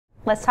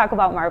let's talk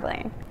about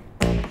marbling.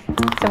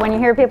 So when you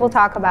hear people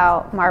talk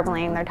about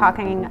marbling, they're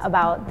talking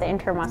about the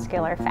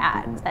intramuscular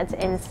fat that's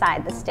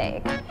inside the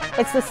steak.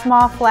 It's the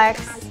small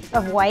flecks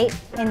of white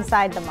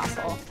inside the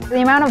muscle.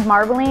 The amount of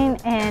marbling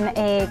in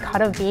a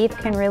cut of beef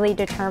can really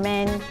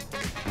determine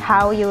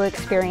how you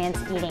experience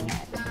eating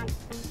it.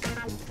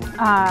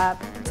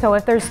 So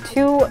if there's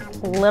too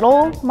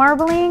little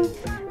marbling,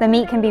 the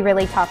meat can be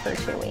really tough or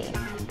chewy.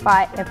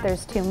 But if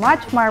there's too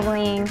much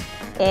marbling,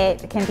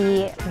 it can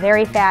be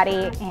very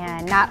fatty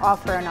and not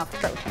offer enough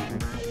protein.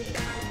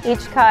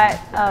 Each cut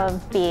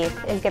of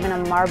beef is given a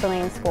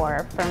marbling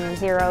score from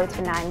 0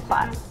 to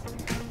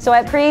 9+. So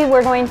at pre,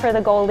 we're going for the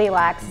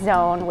Goldilocks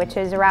zone, which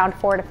is around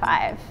 4 to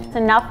 5. It's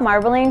enough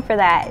marbling for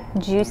that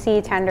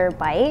juicy, tender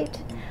bite,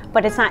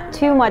 but it's not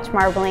too much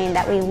marbling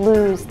that we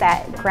lose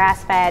that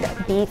grass-fed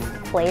beef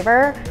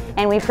flavor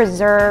and we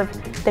preserve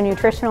the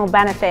nutritional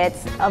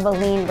benefits of a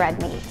lean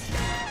red meat.